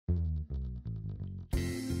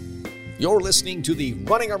You're listening to the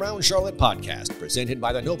Running Around Charlotte podcast presented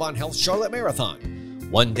by the Novant Health Charlotte Marathon.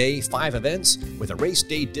 1 day, 5 events with a race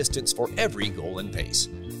day distance for every goal and pace.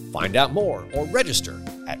 Find out more or register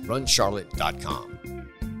at runcharlotte.com.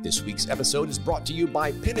 This week's episode is brought to you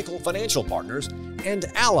by Pinnacle Financial Partners and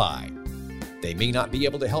Ally. They may not be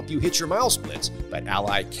able to help you hit your mile splits, but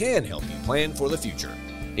Ally can help you plan for the future.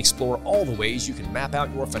 Explore all the ways you can map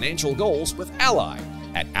out your financial goals with Ally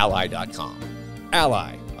at ally.com.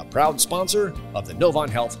 Ally, a proud sponsor of the Novant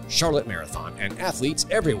Health Charlotte Marathon and athletes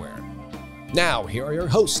everywhere. Now, here are your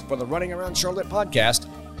hosts for the Running Around Charlotte podcast,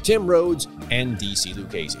 Tim Rhodes and DC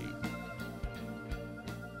Lucchese.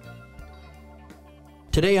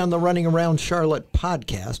 Today on the Running Around Charlotte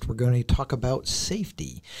podcast, we're going to talk about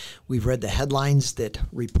safety. We've read the headlines that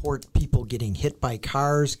report people getting hit by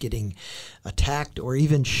cars, getting attacked, or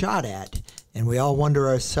even shot at, and we all wonder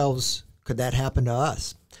ourselves, could that happen to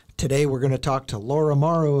us? Today we're going to talk to Laura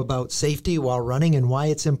Morrow about safety while running and why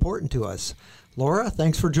it's important to us. Laura,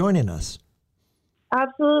 thanks for joining us.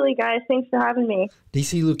 Absolutely, guys. Thanks for having me.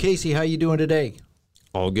 DC Lucchese, how you doing today?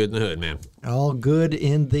 All good in the hood, man. All good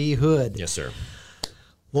in the hood. Yes, sir.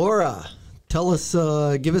 Laura, tell us,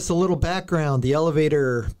 give us a little background, the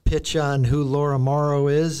elevator pitch on who Laura Morrow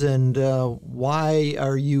is and why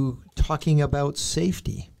are you talking about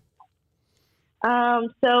safety?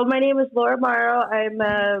 So my name is Laura Morrow. I'm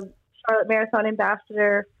a Charlotte Marathon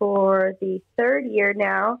ambassador for the 3rd year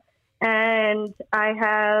now. And I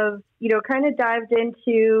have, kind of dived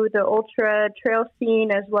into the ultra trail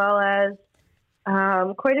scene as well as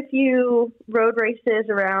quite a few road races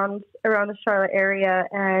around the Charlotte area.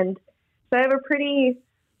 And so I have a pretty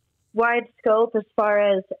wide scope as far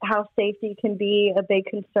as how safety can be a big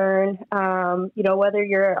concern, whether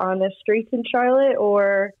you're on the streets in Charlotte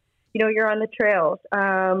or you're on the trails,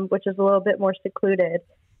 which is a little bit more secluded.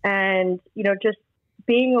 And, just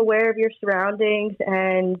being aware of your surroundings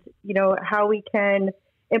and, how we can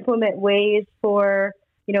implement ways for,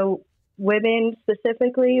 women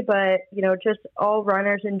specifically, but, just all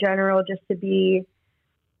runners in general, just to be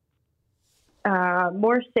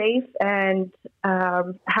more safe and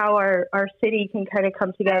how our city can kind of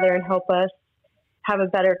come together and help us have a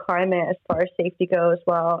better climate as far as safety goes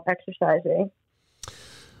while exercising.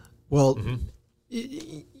 Well,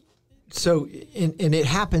 so and it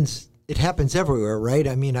happens everywhere, right?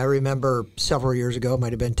 I mean, I remember several years ago, it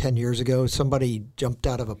might have been 10 years ago, somebody jumped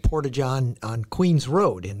out of a porta-john on Queens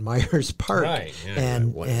Road in Myers Park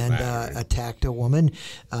and attacked a woman.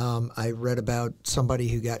 I read about somebody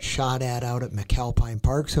who got shot at out at McAlpine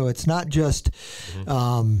Park. So it's not just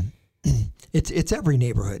it's every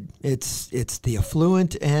neighborhood. It's the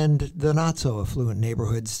affluent and the not so affluent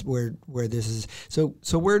neighborhoods where this is.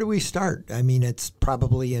 So where do we start? I mean, it's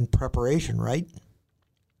probably in preparation, right?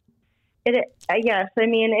 Yes. I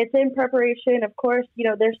mean, it's in preparation. Of course,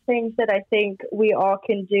 there's things that I think we all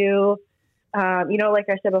can do, like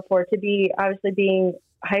I said before, to be obviously being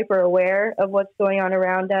hyper aware of what's going on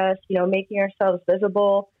around us, making ourselves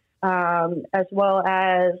visible, as well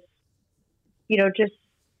as, just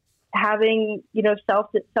having,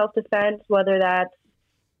 self-defense, whether that's,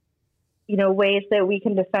 ways that we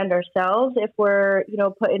can defend ourselves if we're,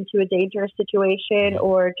 put into a dangerous situation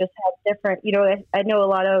or just have different, I know a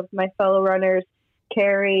lot of my fellow runners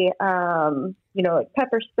carry, like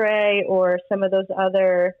pepper spray or some of those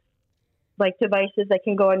other like devices that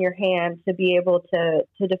can go on your hand to be able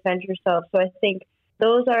to defend yourself. So I think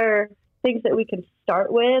those are things that we can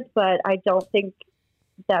start with, but I don't think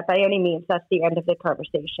that by any means that's the end of the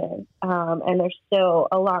conversation. And there's still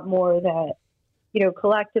a lot more that,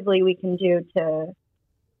 collectively we can do to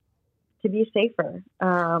be safer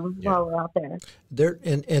while we're out there.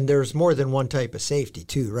 And there's more than one type of safety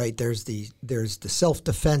too, right? There's the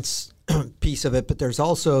self-defense piece of it, but there's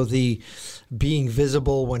also the being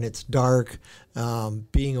visible when it's dark,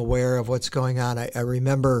 being aware of what's going on. I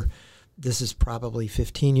remember, this is probably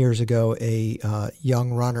 15 years ago, a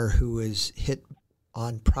young runner who was hit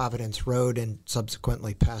on Providence Road and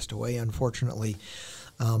subsequently passed away, unfortunately.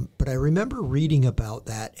 But I remember reading about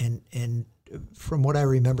that, and from what I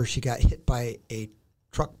remember, she got hit by a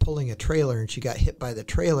truck pulling a trailer, and she got hit by the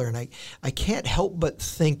trailer. And I can't help but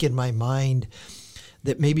think in my mind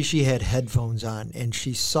that maybe she had headphones on, and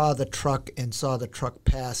she saw the truck and saw the truck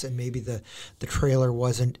pass, and maybe the trailer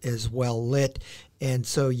wasn't as well lit. And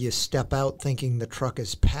so you step out thinking the truck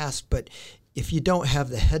is passed, but if you don't have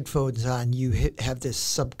the headphones on, you have this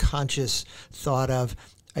subconscious thought of,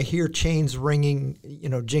 I hear chains ringing,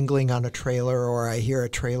 jingling on a trailer, or I hear a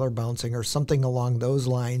trailer bouncing or something along those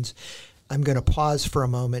lines. I'm going to pause for a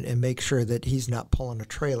moment and make sure that he's not pulling a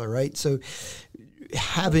trailer, right? So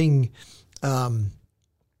having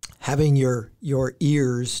having your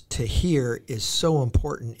ears to hear is so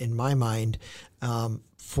important in my mind,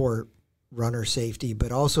 for runner safety,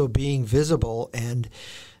 but also being visible and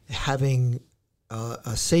having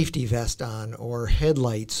a safety vest on, or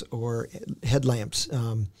headlights or headlamps,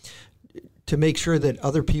 to make sure that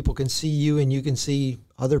other people can see you and you can see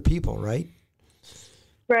other people, right?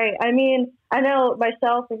 Right. I mean, I know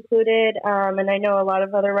myself included, and I know a lot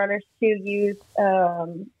of other runners too use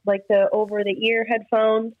like the over-the-ear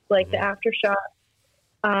headphones, like the Aftershock,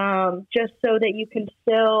 just so that you can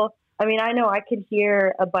still. I mean, I know I can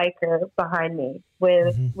hear a biker behind me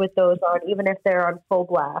with those on, even if they're on full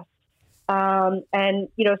blast. And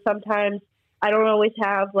sometimes I don't always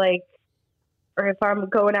have or if I'm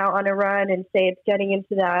going out on a run and say it's getting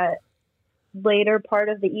into that later part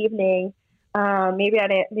of the evening. Maybe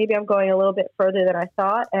I'm going a little bit further than I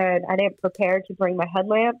thought, and I didn't prepare to bring my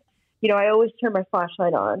headlamp. I always turn my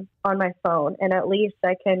flashlight on my phone, and at least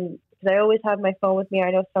I can, because I always have my phone with me. I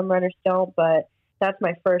know some runners don't, but that's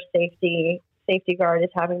my first safety guard, is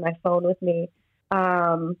having my phone with me.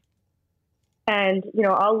 And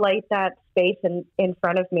I'll light that space in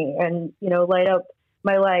front of me, and light up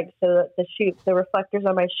my legs so that the reflectors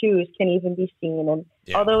on my shoes can even be seen. And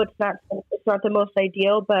although it's not the most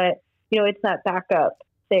ideal, but it's that backup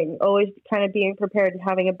thing, always kind of being prepared and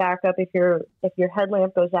having a backup if your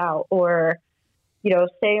headlamp goes out, or,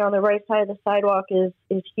 staying on the right side of the sidewalk is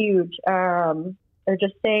huge. Or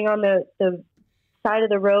just staying on the side of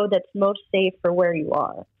the road that's most safe for where you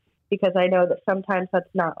are, because I know that sometimes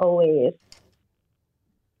that's not always,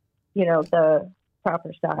 the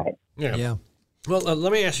proper side. Yeah. Well,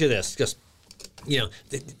 let me ask you this, because,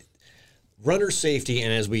 runner safety,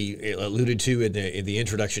 and as we alluded to in the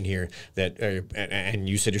introduction here, that and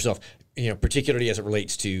you said yourself, particularly as it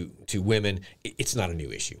relates to women, it's not a new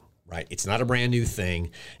issue, right? It's not a brand new thing,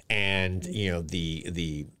 and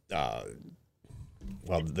the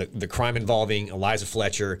crime involving Eliza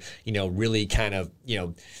Fletcher, really kind of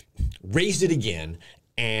raised it again.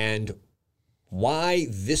 And why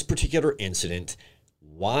this particular incident?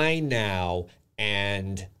 Why now?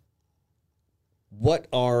 And what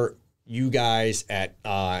are you guys at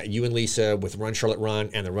you and Lisa with Run Charlotte Run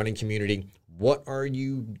and the running community, what are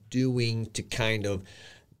you doing to kind of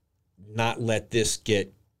not let this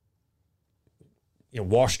get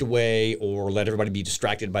washed away, or let everybody be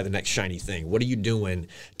distracted by the next shiny thing? What are you doing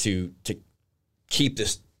to keep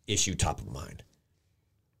this issue top of mind?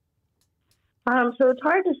 So it's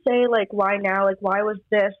hard to say why now, why was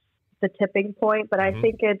this the tipping point, but I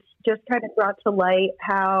think it's just kind of brought to light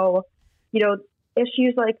how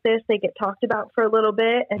issues like this, they get talked about for a little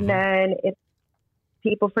bit, and then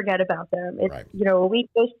people forget about them. It's, a week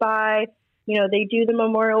goes by, they do the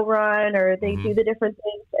memorial run, or they do the different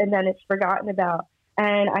things, and then it's forgotten about.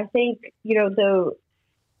 And I think,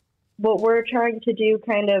 what we're trying to do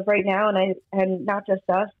kind of right now, and not just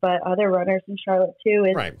us, but other runners in Charlotte too,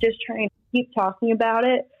 is just trying to keep talking about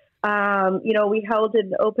it. We held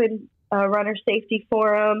an open runner safety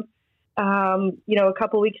forum, a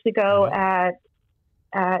couple weeks ago at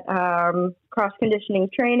cross conditioning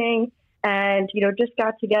training, and just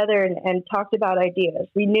got together and talked about ideas.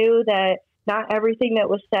 We knew that not everything that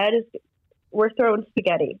was said is, we're throwing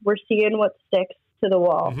spaghetti. We're seeing what sticks to the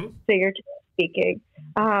wall, figuratively speaking.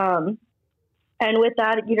 And with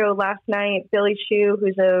that, last night, Billy Shue,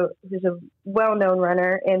 who's a well-known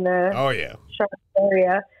runner in the Charlotte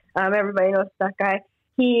area, everybody knows that guy.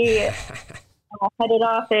 He headed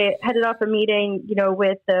off a meeting,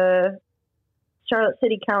 with the Charlotte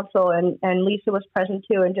City Council, and Lisa was present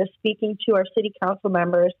too, and just speaking to our city council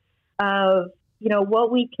members of,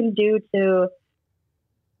 what we can do to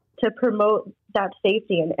promote that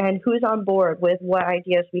safety, and who's on board with what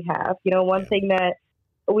ideas we have. One thing that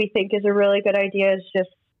we think is a really good idea is just,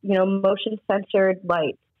 motion censored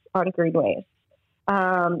lights on greenways.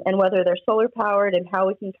 And whether they're solar powered, and how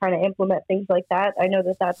we can kind of implement things like that. I know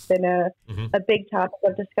that that's been a big topic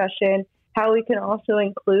of discussion. How we can also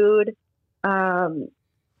include,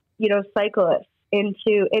 cyclists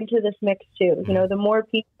into this mix too. The more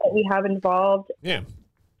people that we have involved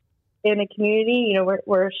in the community,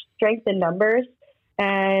 we're strength in numbers,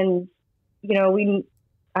 and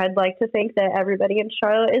I'd like to think that everybody in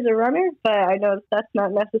Charlotte is a runner, but I know that's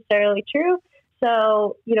not necessarily true.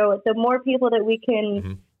 So, the more people that we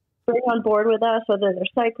can bring on board with us, whether they're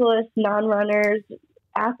cyclists, non-runners,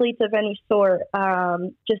 athletes of any sort,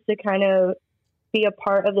 just to kind of be a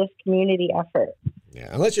part of this community effort. Yeah,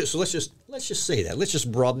 and let's just say that. Let's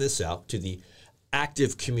just broaden this out to the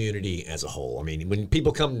active community as a whole. I mean, when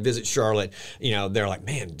people come and visit Charlotte, they're like,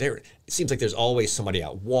 man, it seems like there's always somebody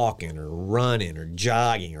out walking or running or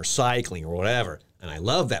jogging or cycling or whatever. And I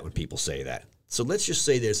love that when people say that. So let's just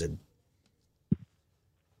say there's a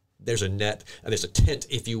net, there's a tent,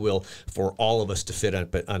 if you will, for all of us to fit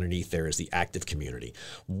underneath there is the active community.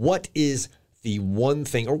 What is the one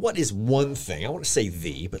thing, or what is one thing, I want to say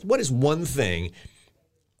but what is one thing,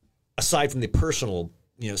 aside from the personal,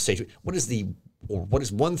 safety, what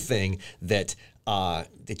is one thing that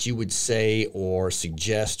that you would say or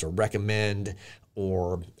suggest or recommend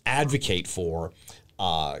or advocate for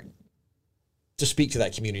to speak to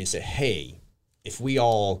that community and say, hey, if we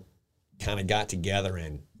all kind of got together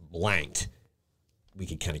and blanked, we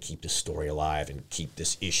could kind of keep this story alive and keep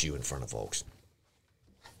this issue in front of folks?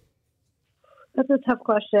 That's a tough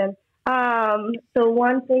question. So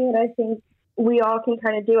one thing that I think we all can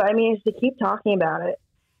kind of do, is to keep talking about it,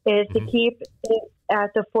 is to keep it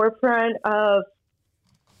at the forefront of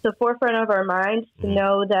our minds, to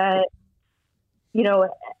know that,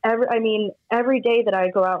 every day that I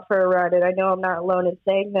go out for a run, and I know I'm not alone in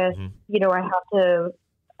saying this,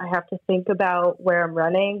 I have to think about where I'm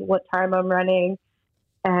running, what time I'm running,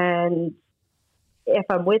 and if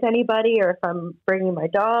I'm with anybody or if I'm bringing my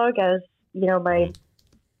dog as, my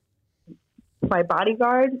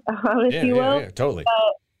bodyguard, if you will. Yeah, totally. But,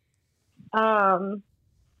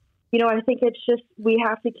 I think it's just, we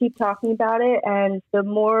have to keep talking about it. And the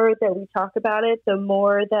more that we talk about it, the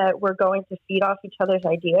more that we're going to feed off each other's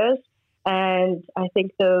ideas. And I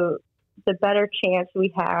think the better chance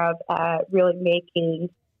we have at really making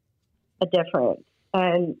a difference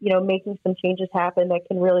and, making some changes happen that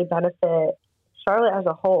can really benefit Charlotte as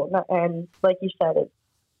a whole. And like you said, it's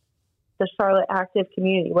the Charlotte active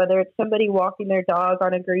community, whether it's somebody walking their dog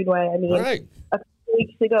on a greenway. Right. A couple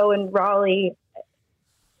weeks ago in Raleigh,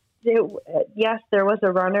 yes, there was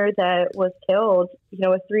a runner that was killed,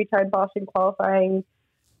 a 3-time Boston qualifying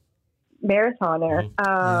marathoner.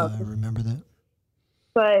 I remember that.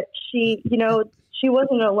 But she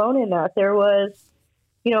wasn't alone in that. There was,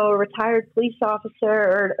 a retired police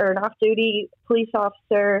officer or an off-duty police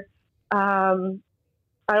officer. I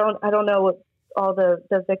don't know what all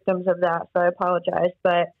the victims of that, so I apologize.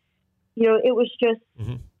 But, it was just,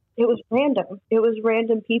 it was random. It was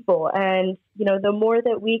random people. And, the more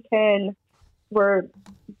that we can, the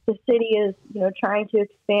city is, trying to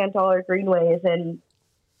expand all our greenways and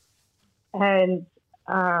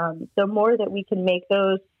the more that we can make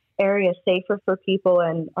those areas safer for people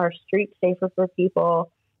and our streets safer for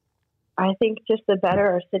people, I think just the better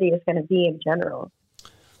our city is going to be in general.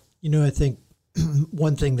 I think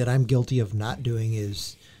one thing that I'm guilty of not doing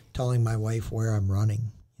is telling my wife where I'm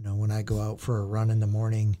running. When I go out for a run in the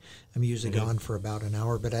morning, I'm usually gone for about an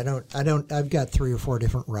hour, but I've got 3 or 4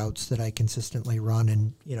 different routes that I consistently run,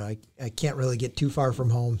 and, I can't really get too far from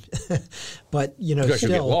home, but, because still,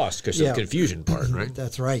 you get lost because of the confusion part, right?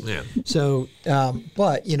 That's right. Yeah. So,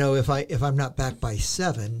 but, if I'm not back by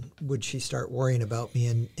 7, would she start worrying about me,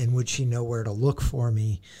 and would she know where to look for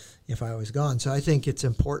me if I was gone? So I think it's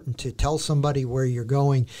important to tell somebody where you're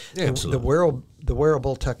going. Yeah, absolutely. The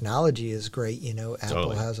wearable technology is great. Apple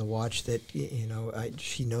totally has a watch that,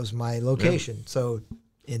 she knows my location. Yeah. So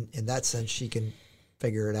in that sense, she can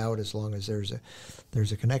figure it out as long as there's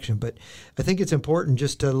a connection. But I think it's important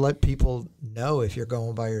just to let people know, if you're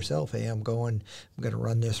going by yourself, hey, I'm going to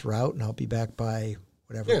run this route and I'll be back by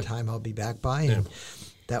whatever time I'll be back by. And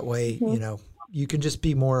that way, you can just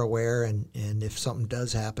be more aware, and if something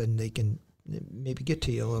does happen, they can maybe get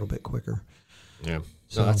to you a little bit quicker. Yeah,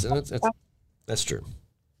 so that's true.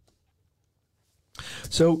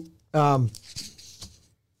 So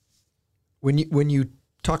when you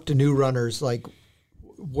talk to new runners, like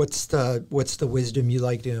what's the wisdom you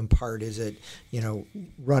like to impart? Is it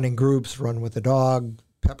run in groups, run with a dog,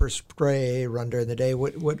 pepper spray, run during the day?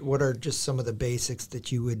 What are just some of the basics that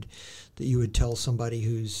you would tell somebody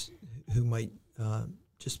who might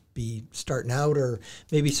just be starting out, or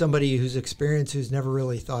maybe somebody who's experienced who's never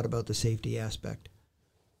really thought about the safety aspect?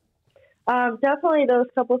 Definitely those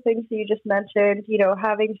couple things that you just mentioned,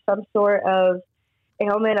 having some sort of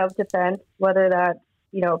ailment of defense, whether that's,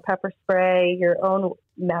 pepper spray, your own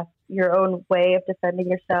way of defending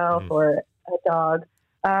yourself, or a dog.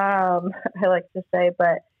 I like to say,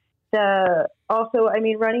 but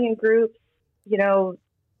running in groups,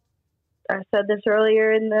 I said this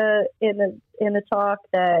earlier in the talk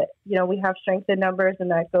that, we have strength in numbers,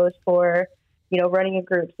 and that goes for, running in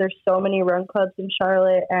groups. There's so many run clubs in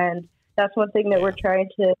Charlotte, and that's one thing that we're trying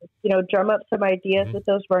to, drum up some ideas with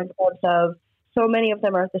those run clubs of. So many of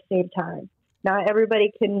them are at the same time. Not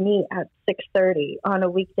everybody can meet at 6:30 on a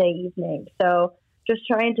weekday evening. So just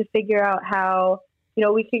trying to figure out how,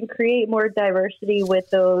 we can create more diversity with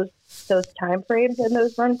those time frames in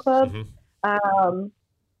those run clubs.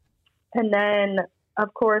 And then,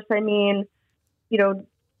 of course, I mean, you know,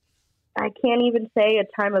 I can't even say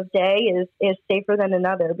a time of day is safer than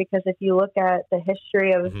another, because if you look at the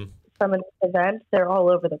history of some of the events, they're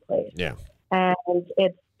all over the place. Yeah. And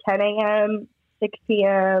it's 10 a.m., 6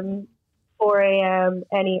 p.m., 4 a.m.,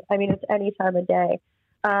 it's any time of day.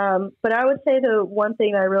 But I would say the one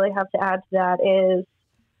thing I really have to add to that is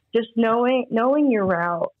just knowing your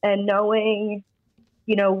route and knowing,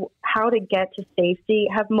 you know, how to get to safety.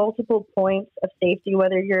 Have multiple points of safety,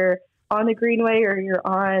 whether you're on the Greenway or you're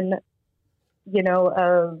on, you know,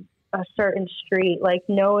 a certain street, like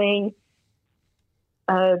knowing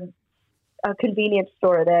a convenience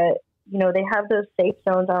store that, you know, they have those safe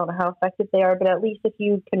zones. I don't know how effective they are, but at least if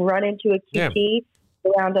you can run into a QT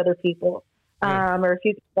around other people, or if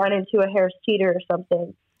you can run into a Harris Teeter or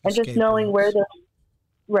something, and just knowing where those,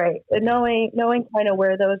 knowing kind of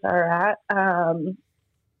where those are at,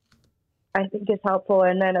 I think is helpful.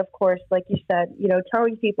 And then, of course, like you said, you know,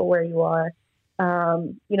 telling people where you are.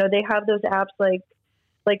 You know, they have those apps like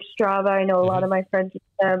Strava. I know a lot of my friends use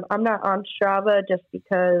them. I'm not on Strava just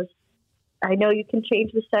because I know you can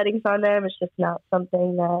change the settings on them. It's just not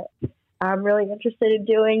something that I'm really interested in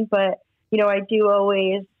doing. But, you know, I do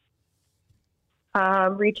always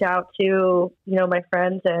reach out to, you know, my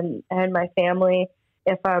friends and my family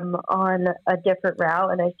if I'm on a different route,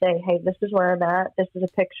 and I say, hey, this is where I'm at. This is a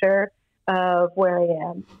picture of where I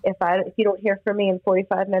am. If you don't hear from me in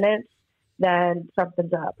 45 minutes, then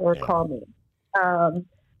something's up, or call me. So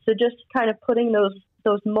just kind of putting those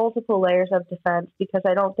multiple layers of defense, because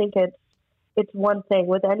I don't think it's one thing.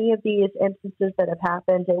 With any of these instances that have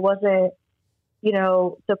happened, it wasn't, you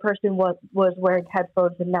know, the person was wearing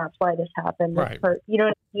headphones and that's why this happened. Right. You know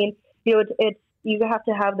what I mean? You know, it's you have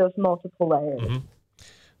to have those multiple layers.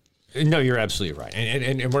 No, you're absolutely right,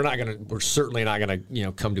 and we're certainly not gonna, you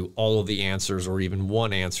know, come to all of the answers or even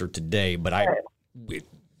one answer today. But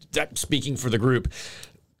speaking for the group,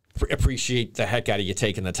 appreciate the heck out of you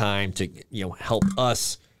taking the time to, you know, help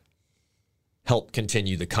us help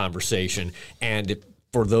continue the conversation. And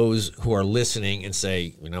for those who are listening and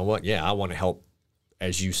say, you know what, yeah, I want to help,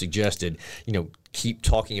 as you suggested, you know, keep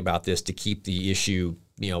talking about this to keep the issue,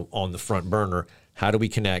 you know, on the front burner. How do we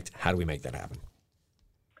connect? How do we make that happen?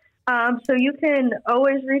 So you can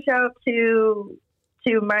always reach out to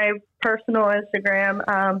my personal Instagram,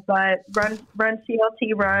 but Run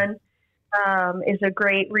CLT Run is a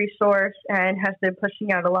great resource and has been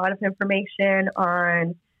pushing out a lot of information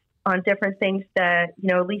on different things that, you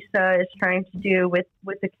know, Lisa is trying to do with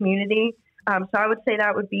the community. So I would say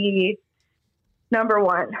that would be number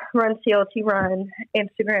one: Run CLT Run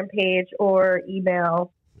Instagram page or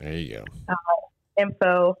email. There you go.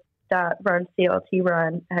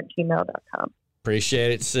 info.runcltrun@gmail.com.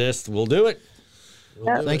 Appreciate it, sis. We'll do it.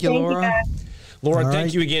 Thank you, Laura. Laura,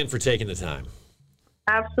 thank you again for taking the time.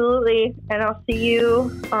 Absolutely. And I'll see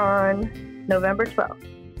you on November 12th.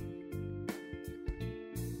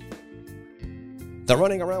 The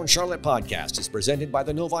Running Around Charlotte podcast is presented by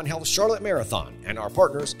the Novant Health Charlotte Marathon and our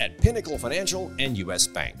partners at Pinnacle Financial and U.S.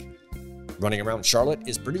 Bank. Running Around Charlotte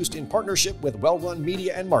is produced in partnership with Well Run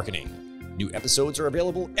Media and Marketing. New episodes are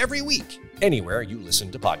available every week, anywhere you listen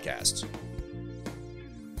to podcasts.